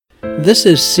This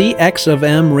is CX of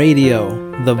M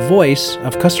Radio, the voice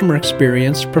of customer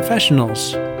experience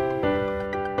professionals.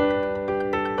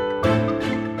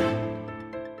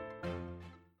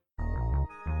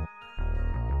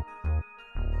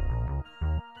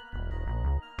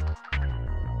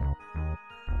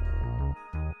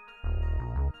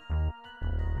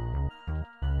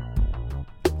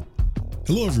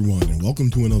 Hello, everyone, and welcome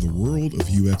to another World of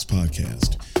UX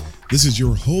podcast. This is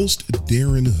your host,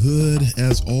 Darren Hood.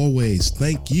 As always,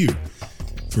 thank you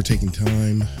for taking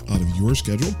time out of your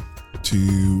schedule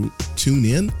to tune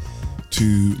in,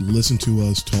 to listen to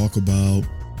us talk about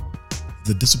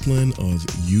the discipline of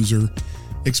user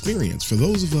experience. For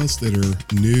those of us that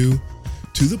are new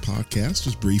to the podcast,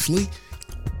 just briefly,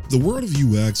 the World of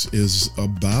UX is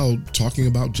about talking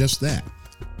about just that.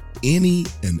 Any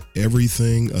and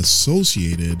everything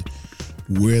associated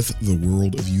with the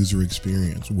world of user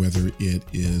experience, whether it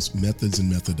is methods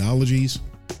and methodologies,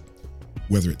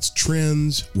 whether it's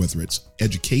trends, whether it's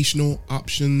educational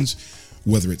options,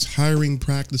 whether it's hiring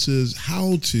practices,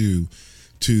 how to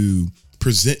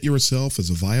present yourself as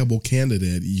a viable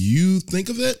candidate. You think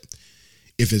of it.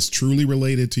 If it's truly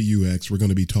related to UX, we're going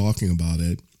to be talking about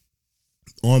it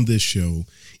on this show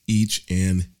each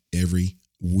and every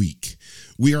week.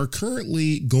 We are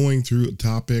currently going through a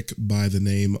topic by the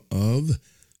name of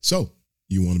So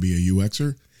You Want to Be a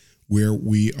UXer, where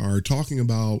we are talking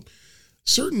about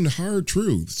certain hard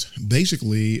truths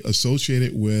basically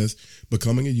associated with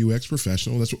becoming a UX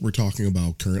professional. That's what we're talking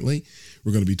about currently.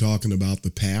 We're going to be talking about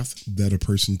the path that a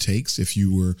person takes if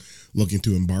you were looking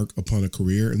to embark upon a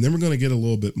career. And then we're going to get a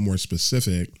little bit more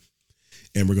specific,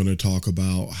 and we're going to talk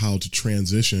about how to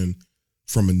transition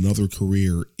from another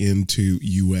career into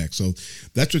UX. So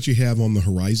that's what you have on the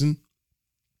horizon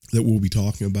that we'll be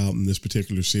talking about in this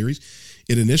particular series.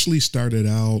 It initially started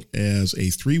out as a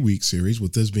 3-week series,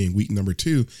 with this being week number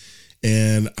 2,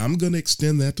 and I'm going to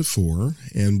extend that to 4,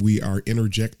 and we are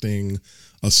interjecting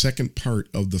a second part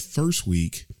of the first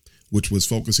week, which was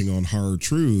focusing on hard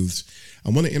truths. I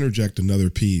want to interject another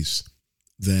piece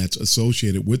that's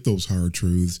associated with those hard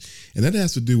truths, and that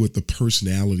has to do with the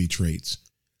personality traits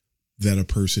that a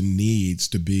person needs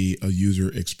to be a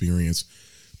user experience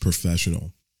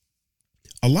professional.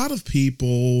 A lot of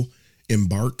people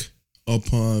embark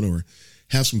upon or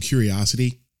have some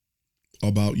curiosity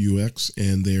about UX,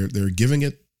 and they're giving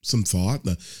it some thought.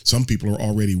 Some people are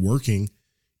already working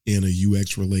in a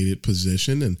UX related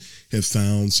position and have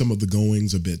found some of the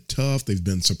goings a bit tough. They've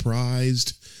been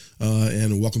surprised,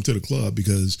 and welcome to the club,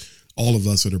 because all of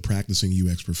us that are practicing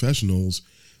UX professionals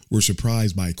were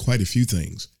surprised by quite a few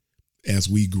things as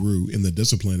we grew in the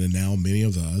discipline. And now many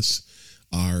of us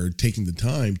are taking the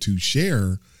time to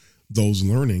share those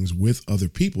learnings with other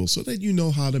people so that you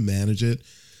know how to manage it,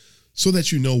 so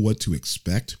that you know what to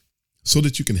expect, so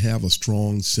that you can have a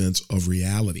strong sense of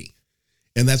reality.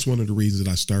 And that's one of the reasons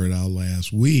that I started out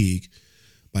last week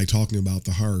by talking about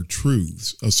the hard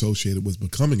truths associated with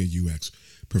becoming a UX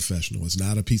professional. It's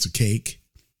not a piece of cake.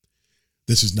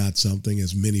 This is not something,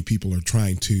 as many people are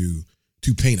trying to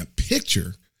paint a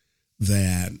picture,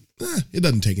 that it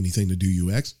doesn't take anything to do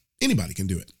UX. Anybody can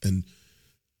do it. And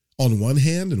on one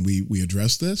hand, and we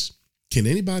address this, can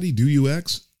anybody do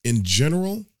UX in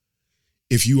general?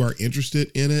 If you are interested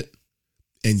in it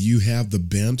and you have the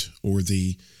bent or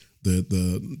the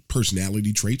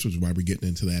personality traits, which is why we're getting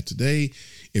into that today.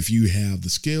 If you have the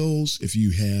skills, if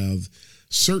you have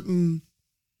certain,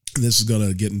 this is going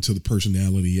to get into the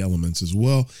personality elements as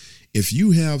well. If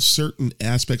you have certain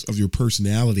aspects of your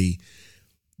personality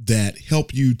that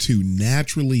help you to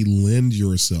naturally lend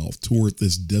yourself toward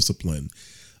this discipline,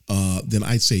 then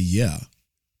I'd say, yeah,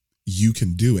 you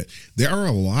can do it. There are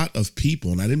a lot of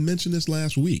people, and I didn't mention this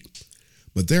last week,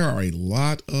 but there are a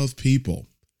lot of people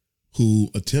who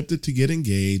attempted to get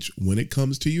engaged when it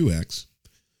comes to UX,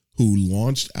 who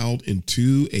launched out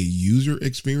into a user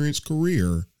experience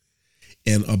career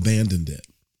and abandoned it.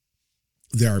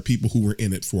 There are people who were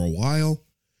in it for a while,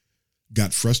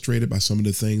 got frustrated by some of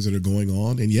the things that are going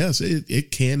on. And yes,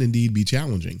 it can indeed be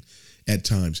challenging at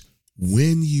times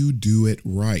when you do it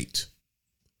right.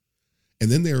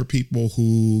 And then there are people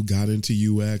who got into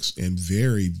UX and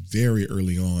very, very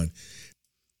early on,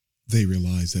 they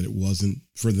realized that it wasn't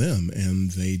for them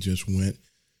and they just went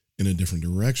in a different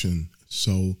direction.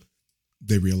 So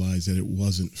they realized that it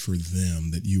wasn't for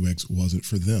them, that UX wasn't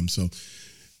for them. So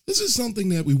this is something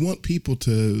that we want people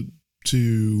to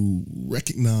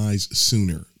recognize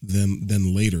sooner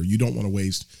than later. You don't want to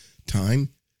waste time.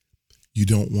 You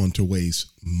don't want to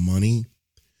waste money.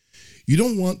 You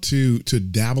don't want to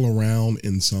dabble around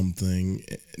in something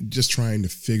just trying to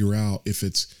figure out if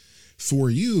it's for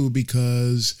you,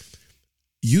 because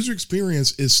user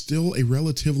experience is still a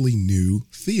relatively new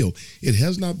field. It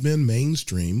has not been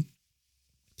mainstream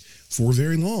for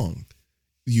very long.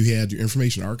 You had your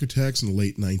information architects in the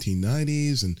late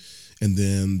 1990s, and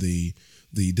then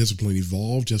the discipline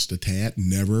evolved just a tad,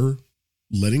 never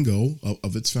letting go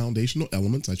of its foundational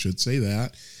elements, I should say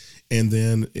that. And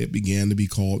then it began to be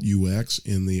called UX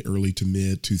in the early to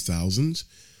mid 2000s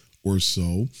or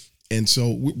so. And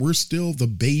so we're still the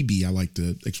baby. I like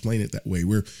to explain it that way.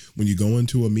 When you go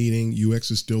into a meeting, UX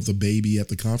is still the baby at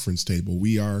the conference table.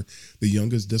 We are the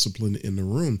youngest discipline in the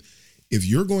room. If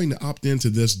you're going to opt into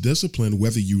this discipline,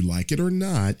 whether you like it or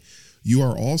not, you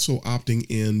are also opting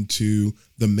into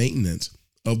the maintenance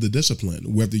of the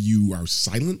discipline. Whether you are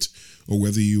silent or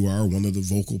whether you are one of the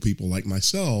vocal people like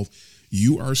myself,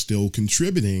 you are still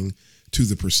contributing to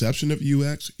the perception of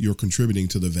UX. You're contributing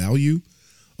to the value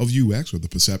of UX, or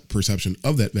the perception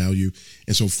of that value.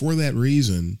 And so for that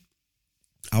reason,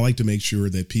 I like to make sure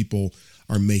that people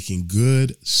are making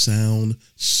good, sound,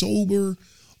 sober,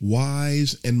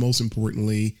 wise, and most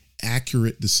importantly,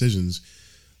 accurate decisions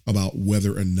about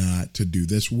whether or not to do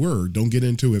this work. Don't get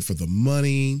into it for the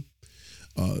money.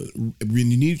 You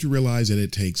need to realize that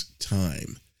it takes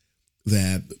time.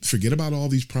 That forget about all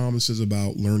these promises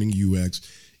about learning UX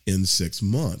in 6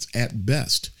 months. At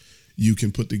best, you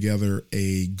can put together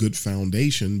a good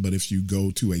foundation, but if you go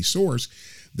to a source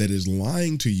that is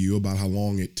lying to you about how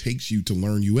long it takes you to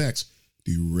learn UX,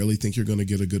 do you really think you're going to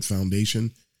get a good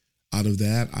foundation out of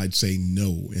that? I'd say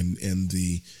no. And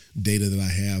the data that I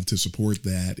have to support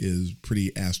that is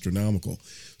pretty astronomical.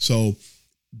 So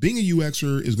being a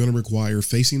UXer is going to require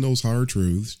facing those hard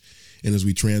truths. And as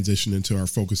we transition into our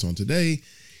focus on today,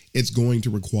 it's going to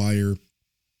require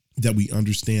that we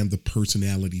understand the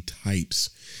personality types.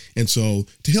 And so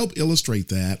to help illustrate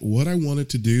that, what I wanted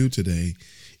to do today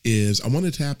is I want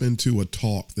to tap into a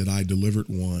talk that I delivered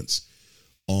once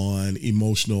on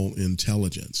emotional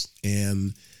intelligence,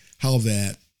 and how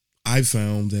that I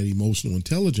found that emotional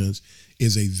intelligence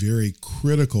is a very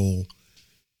critical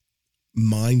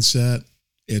mindset.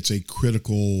 It's a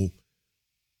critical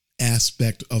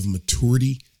aspect of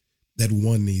maturity that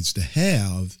one needs to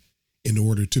have in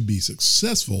order to be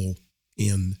successful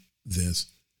in this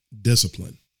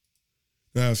discipline.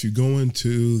 Now, if you go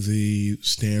into the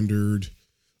standard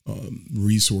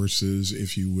resources,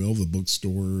 if you will, the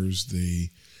bookstores, the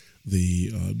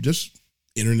just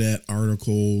internet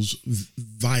articles,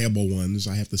 viable ones,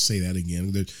 I have to say that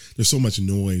again. There's so much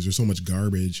noise, there's so much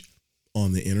garbage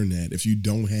on the internet. If you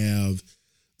don't have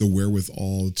the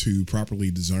wherewithal to properly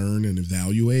discern and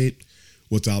evaluate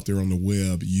what's out there on the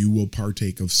web, you will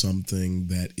partake of something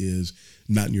that is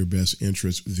not in your best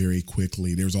interest very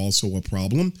quickly. There's also a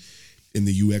problem in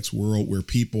the UX world where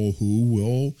people who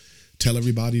will tell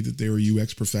everybody that they're a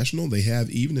UX professional, they have,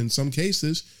 even in some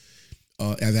cases,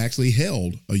 have actually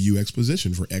held a UX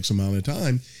position for X amount of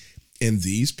time. And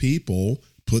these people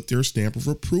put their stamp of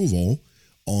approval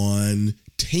on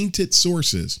tainted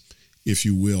sources, if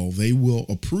you will. They will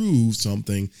approve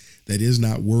something that is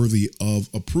not worthy of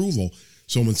approval.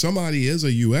 So when somebody is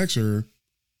a UXer,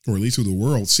 or at least who the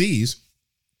world sees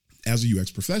as a UX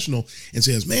professional, and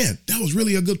says, man, that was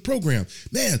really a good program.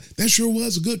 Man, that sure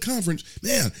was a good conference.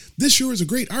 Man, this sure is a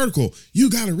great article. You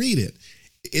got to read it.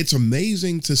 It's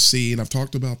amazing to see, and I've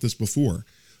talked about this before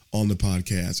on the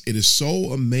podcast. It is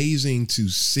so amazing to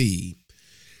see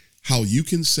how you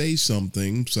can say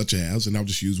something such as, and I'll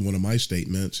just use one of my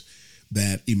statements,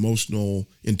 that emotional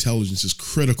intelligence is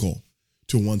critical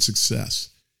to one's success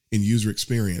in user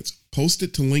experience. Post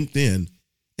it to LinkedIn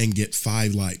and get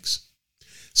 5 likes.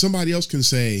 Somebody else can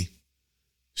say,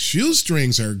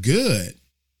 shoestrings are good.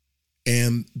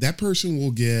 And that person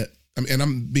will get, and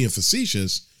I'm being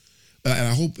facetious, and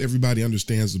I hope everybody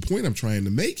understands the point I'm trying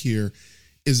to make here,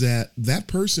 is that that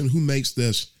person who makes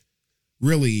this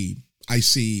really, I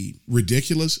see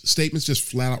ridiculous statements, just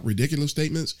flat out ridiculous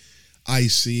statements. I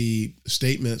see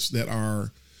statements that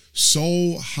are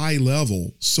so high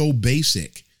level, so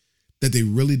basic, that they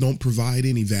really don't provide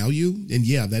any value. And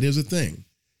yeah, that is a thing.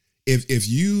 If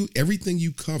you, everything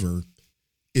you cover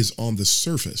is on the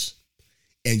surface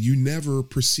and you never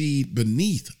proceed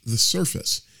beneath the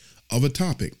surface of a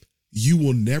topic, you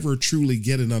will never truly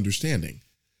get an understanding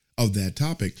of that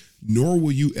topic, nor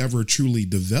will you ever truly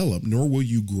develop, nor will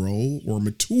you grow or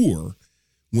mature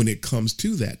when it comes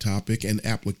to that topic and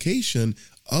application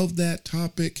of that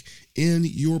topic in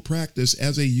your practice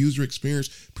as a user experience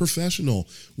professional.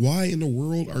 Why in the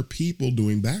world are people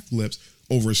doing backflips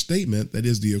over a statement that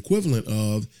is the equivalent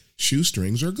of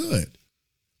shoestrings are good?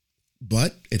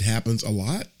 But it happens a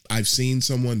lot. I've seen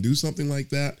someone do something like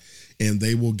that and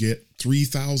they will get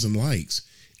 3,000 likes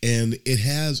and it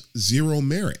has zero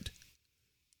merit.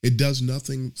 It does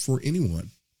nothing for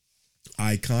anyone.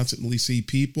 I constantly see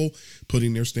people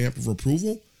putting their stamp of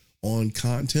approval on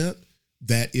content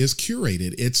that is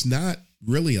curated. It's not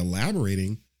really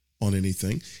elaborating on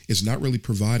anything. It's not really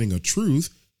providing a truth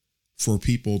for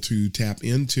people to tap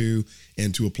into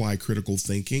and to apply critical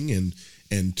thinking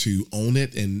and to own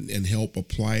it and help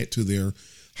apply it to their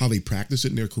how they practice it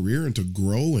in their career and to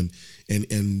grow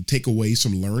and take away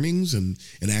some learnings and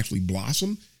actually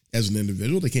blossom as an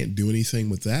individual. They can't do anything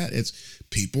with that. It's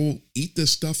people eat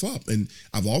this stuff up. And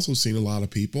I've also seen a lot of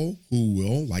people who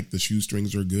will, like the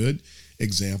shoestrings are good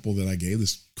example that I gave,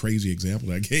 this crazy example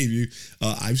that I gave you.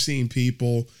 I've seen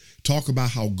people talk about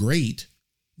how great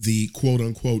the quote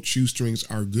unquote shoestrings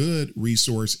are good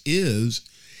resource is,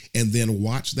 and then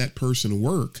watch that person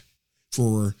work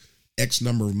for X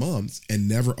number of months and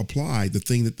never apply the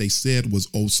thing that they said was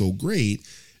oh so great,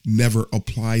 never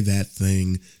apply that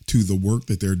thing to the work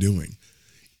that they're doing.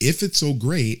 If it's so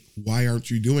great, why aren't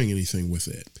you doing anything with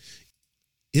it?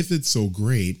 If it's so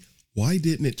great, why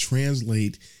didn't it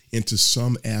translate into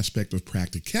some aspect of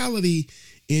practicality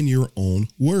in your own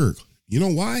work? You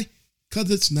know why?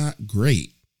 Because it's not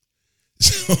great.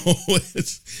 So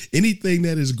anything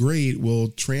that is great will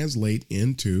translate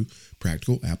into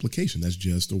practical application. That's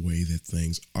just the way that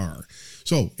things are.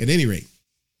 So at any rate,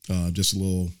 just a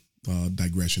little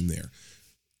digression there.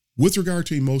 With regard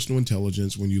to emotional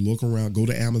intelligence, when you look around, go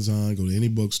to Amazon, go to any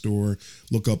bookstore,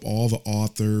 look up all the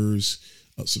authors,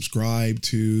 subscribe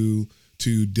to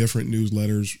different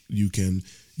newsletters. You can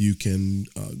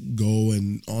go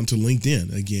and onto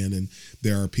LinkedIn again, and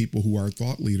there are people who are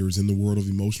thought leaders in the world of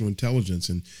emotional intelligence,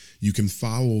 and you can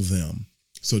follow them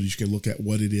so that you can look at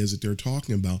what it is that they're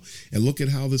talking about and look at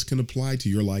how this can apply to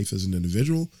your life as an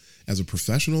individual, as a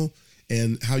professional,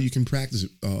 and how you can practice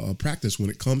when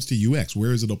it comes to UX.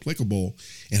 Where is it applicable,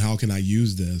 and how can I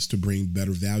use this to bring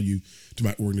better value to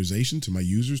my organization, to my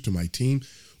users, to my team?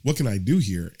 What can I do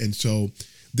here? And so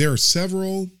there are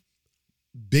several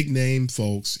big name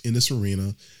folks in this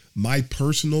arena. My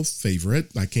personal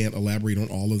favorite, I can't elaborate on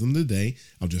all of them today.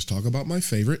 I'll just talk about my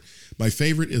favorite. My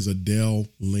favorite is Adele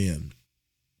Lynn.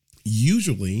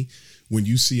 Usually when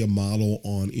you see a model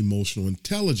on emotional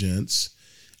intelligence,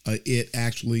 it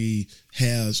actually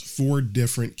has 4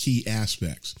 different key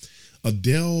aspects.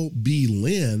 Adele B.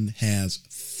 Lynn has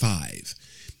 5,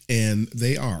 and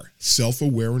they are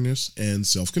self-awareness and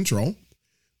self-control,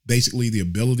 basically the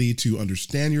ability to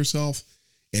understand yourself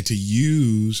and to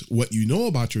use what you know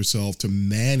about yourself to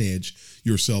manage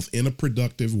yourself in a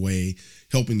productive way,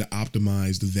 helping to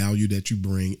optimize the value that you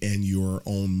bring and your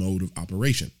own mode of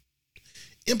operation.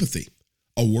 Empathy,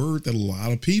 a word that a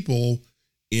lot of people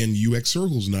in UX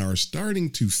circles now are starting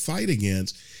to fight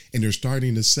against, and they're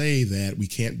starting to say that we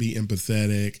can't be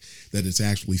empathetic, that it's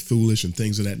actually foolish and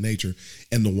things of that nature.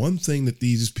 And the one thing that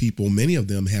these people, many of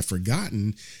them, have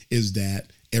forgotten is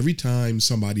that every time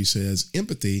somebody says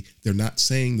empathy, they're not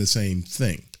saying the same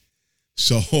thing.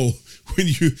 So when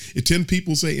 10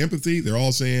 people say empathy, they're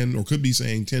all saying or could be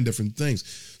saying 10 different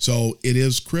things. So it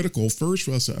is critical first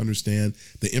for us to understand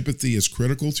that empathy is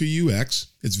critical to UX.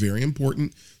 It's very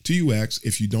important to UX.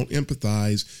 If you don't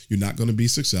empathize, you're not going to be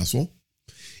successful.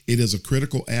 It is a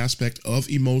critical aspect of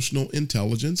emotional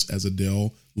intelligence, as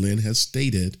Adele Lynn has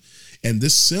stated. And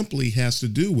this simply has to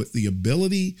do with the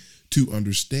ability to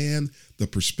understand the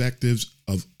perspectives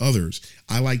of others.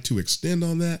 I like to extend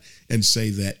on that and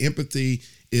say that empathy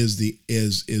is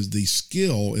the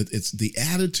skill, it's the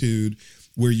attitude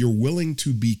where you're willing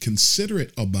to be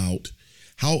considerate about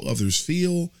how others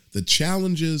feel, the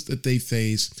challenges that they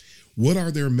face, what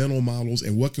are their mental models,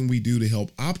 and what can we do to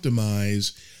help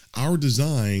optimize our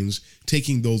designs,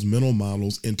 taking those mental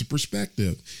models into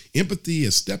perspective. Empathy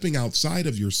is stepping outside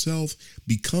of yourself,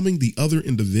 becoming the other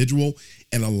individual,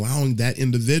 and allowing that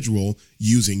individual,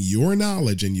 using your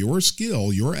knowledge and your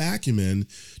skill, your acumen,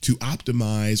 to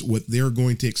optimize what they're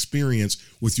going to experience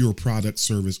with your product,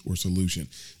 service, or solution.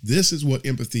 This is what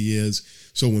empathy is.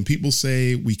 So when people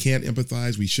say we can't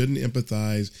empathize, we shouldn't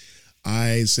empathize,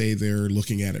 I say they're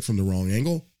looking at it from the wrong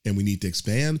angle, and we need to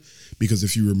expand, because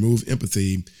if you remove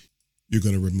empathy, you're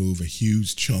going to remove a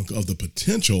huge chunk of the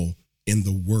potential in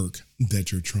the work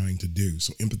that you're trying to do.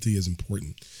 So empathy is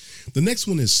important. The next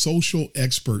one is social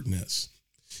expertness.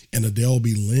 And Adele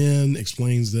B. Lynn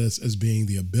explains this as being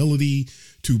the ability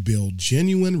to build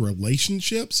genuine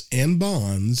relationships and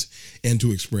bonds and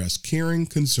to express caring,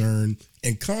 concern,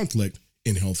 and conflict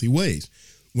in healthy ways.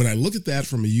 When I look at that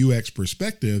from a UX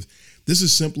perspective, this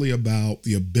is simply about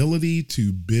the ability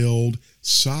to build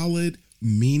solid,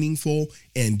 meaningful,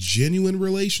 and genuine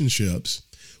relationships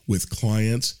with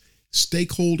clients,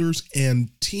 stakeholders, and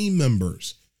team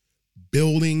members.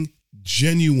 Building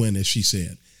genuine, as she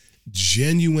said,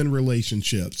 genuine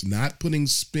relationships, not putting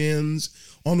spins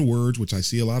on words, which I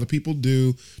see a lot of people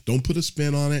do. Don't put a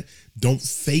spin on it. Don't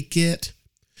fake it.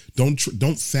 Don't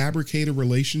fabricate a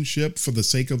relationship for the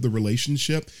sake of the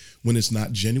relationship when it's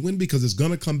not genuine, because it's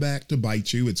going to come back to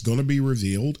bite you. It's going to be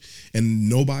revealed, and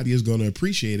nobody is going to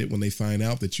appreciate it when they find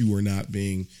out that you are not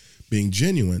being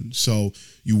genuine. So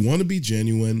you want to be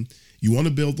genuine. You want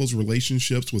to build those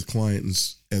relationships with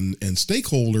clients and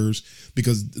stakeholders,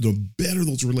 because the better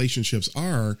those relationships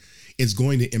are, it's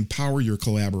going to empower your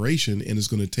collaboration, and it's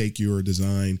going to take your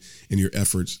design and your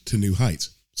efforts to new heights.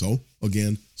 So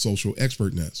again, social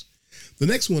expertness. The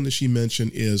next one that she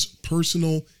mentioned is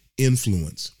personal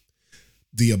influence.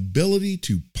 The ability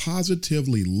to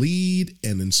positively lead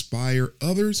and inspire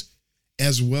others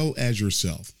as well as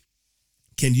yourself.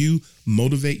 Can you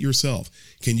motivate yourself?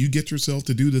 Can you get yourself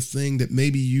to do the thing that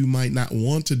maybe you might not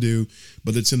want to do,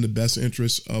 but it's in the best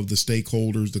interest of the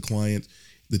stakeholders, the client,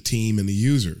 the team, and the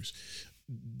users?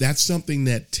 That's something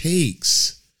that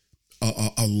takes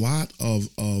a lot of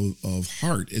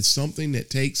heart. It's something that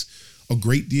takes a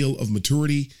great deal of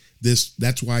maturity.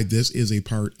 That's why this is a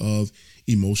part of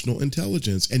emotional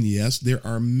intelligence. And yes, there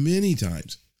are many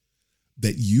times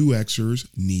that UXers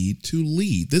need to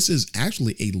lead. This is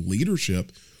actually a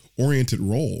leadership-oriented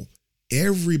role.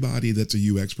 Everybody that's a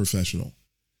UX professional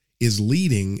is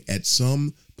leading at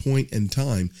some point in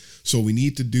time. So we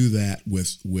need to do that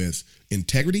with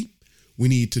integrity. We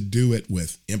need to do it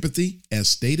with empathy, as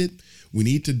stated. We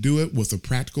need to do it with a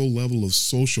practical level of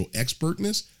social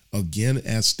expertness, again,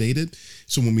 as stated.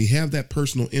 So when we have that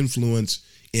personal influence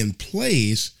in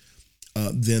place,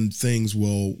 then things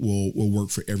will work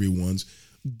for everyone's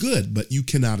good. But you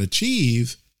cannot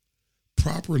achieve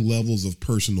proper levels of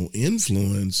personal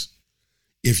influence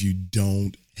if you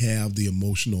don't have the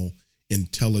emotional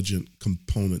intelligent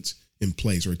components in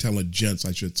place, or intelligence,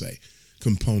 I should say,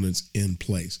 components in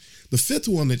place. The fifth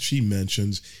one that she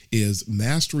mentions is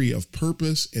mastery of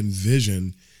purpose and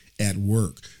vision at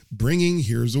work. Bringing,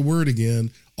 here's the word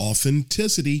again,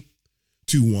 authenticity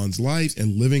to one's life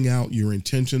and living out your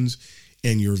intentions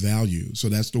and your values. So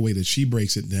that's the way that she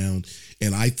breaks it down.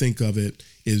 And I think of it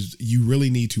is you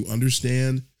really need to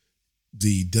understand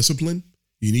the discipline.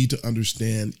 You need to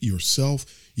understand yourself.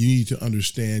 You need to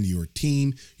understand your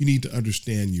team. You need to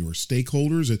understand your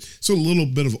stakeholders. It's a little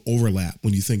bit of overlap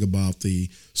when you think about the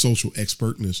social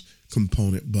expertness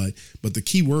component, but the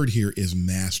key word here is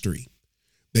mastery.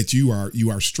 That you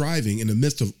are striving in the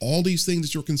midst of all these things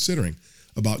that you're considering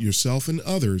about yourself and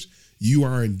others. You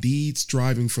are indeed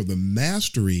striving for the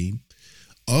mastery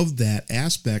of that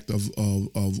aspect of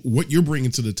what you're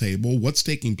bringing to the table, what's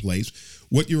taking place,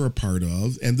 what you're a part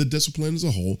of, and the discipline as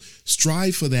a whole.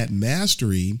 Strive for that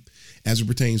mastery as it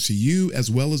pertains to you,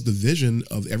 as well as the vision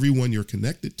of everyone you're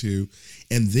connected to,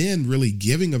 and then really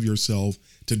giving of yourself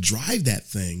to drive that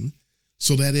thing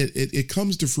so that it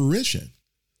comes to fruition.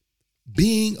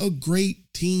 Being a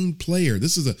great team player.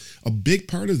 This is a big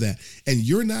part of that. And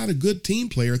you're not a good team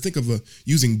player. Think of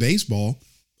using baseball,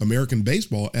 American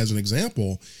baseball, as an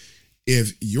example.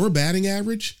 If your batting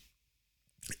average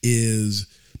is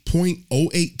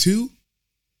 .082,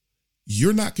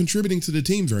 you're not contributing to the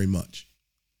team very much.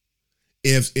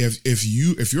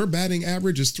 If your batting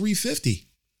average is .350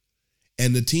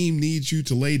 and the team needs you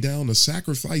to lay down a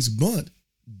sacrifice bunt,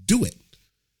 do it.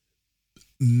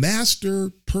 Master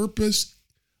purpose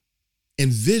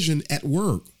and vision at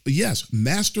work. Yes,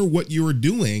 master what you're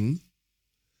doing,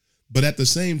 but at the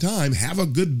same time, have a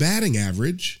good batting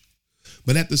average,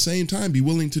 but at the same time, be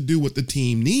willing to do what the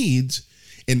team needs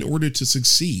in order to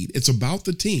succeed. It's about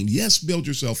the team. Yes, build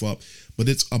yourself up, but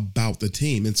it's about the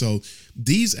team. And so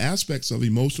these aspects of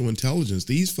emotional intelligence,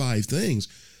 these 5 things,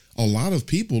 a lot of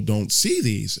people don't see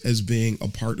these as being a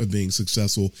part of being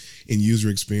successful in user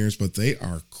experience, but they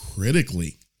are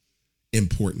critically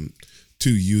important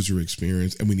to user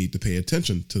experience, and we need to pay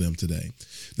attention to them today.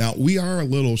 Now, we are a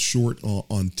little short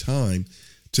on time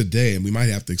today, and we might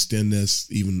have to extend this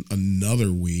even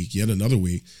yet another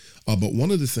week. But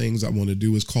one of the things I want to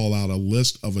do is call out a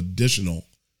list of additional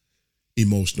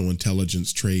emotional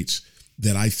intelligence traits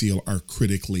that I feel are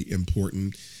critically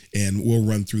important, and we'll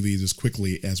run through these as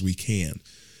quickly as we can.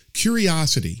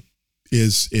 Curiosity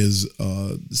is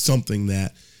something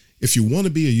that if you want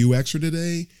to be a UXer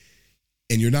today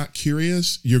and you're not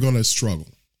curious, you're going to struggle,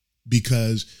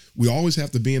 because we always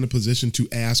have to be in a position to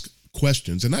ask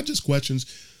questions, and not just questions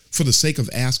for the sake of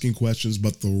asking questions,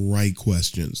 but the right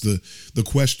questions, the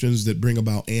questions that bring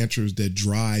about answers that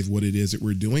drive what it is that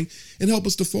we're doing and help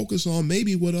us to focus on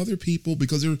maybe what other people,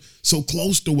 because they're so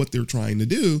close to what they're trying to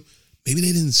do, Maybe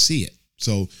they didn't see it.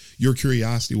 So your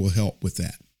curiosity will help with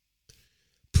that.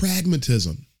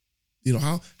 Pragmatism.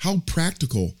 How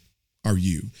practical are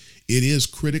you? It is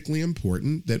critically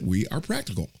important that we are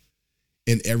practical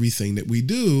in everything that we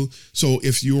do. So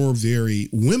if you're very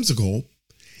whimsical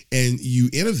and you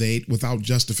innovate without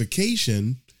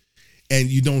justification, and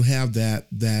you don't have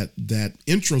that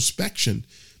introspection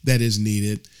that is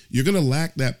needed, you're going to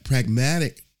lack that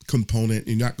pragmatic component.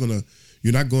 You're not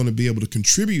going to be able to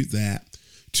contribute that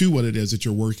to what it is that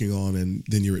you're working on, and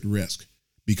then you're at risk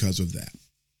because of that.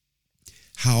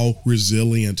 How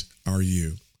resilient are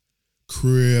you?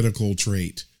 Critical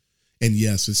trait. And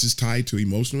yes, this is tied to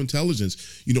emotional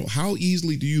intelligence. How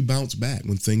easily do you bounce back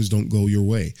when things don't go your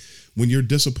way? When you're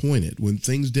disappointed, when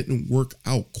things didn't work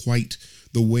out quite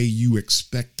the way you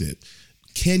expected?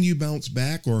 Can you bounce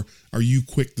back, or are you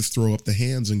quick to throw up the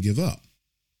hands and give up?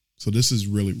 So this is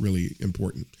really, really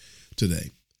important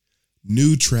today.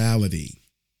 Neutrality.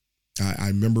 I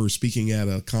remember speaking at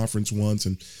a conference once,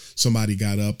 and somebody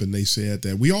got up and they said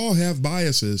that we all have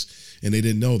biases, and they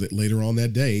didn't know that later on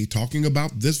that day, talking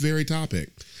about this very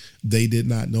topic, they did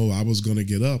not know I was going to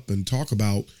get up and talk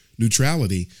about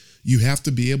neutrality. You have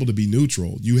to be able to be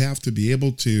neutral. You have to be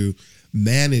able to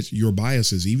manage your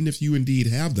biases. Even if you indeed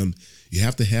have them, you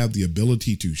have to have the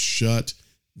ability to shut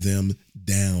them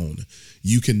down.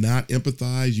 You cannot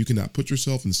empathize. You cannot put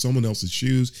yourself in someone else's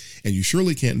shoes, and you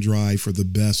surely can't drive for the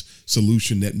best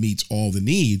solution that meets all the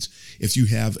needs if you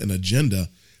have an agenda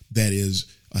that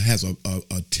has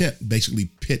a tent basically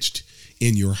pitched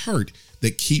in your heart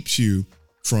that keeps you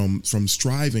from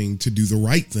striving to do the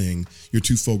right thing. You're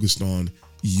too focused on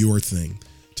your thing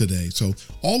today. So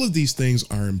all of these things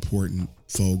are important,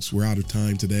 folks. We're out of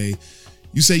time today.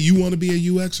 You say you want to be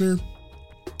a UXer?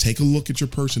 Take a look at your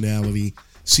personality,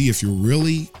 see if you're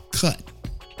really cut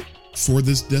for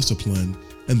this discipline,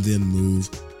 and then move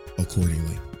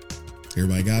accordingly.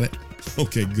 Everybody got it?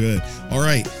 Okay, good. All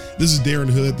right. This is Darren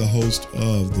Hood, the host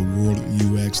of The World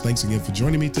of UX. Thanks again for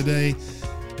joining me today.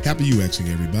 Happy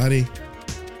UXing, everybody.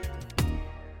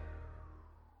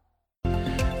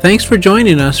 Thanks for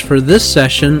joining us for this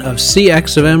session of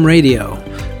CX of M Radio.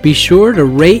 Be sure to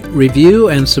rate, review,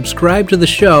 and subscribe to the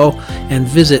show, and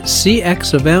visit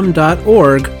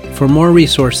cxofm.org for more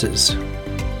resources.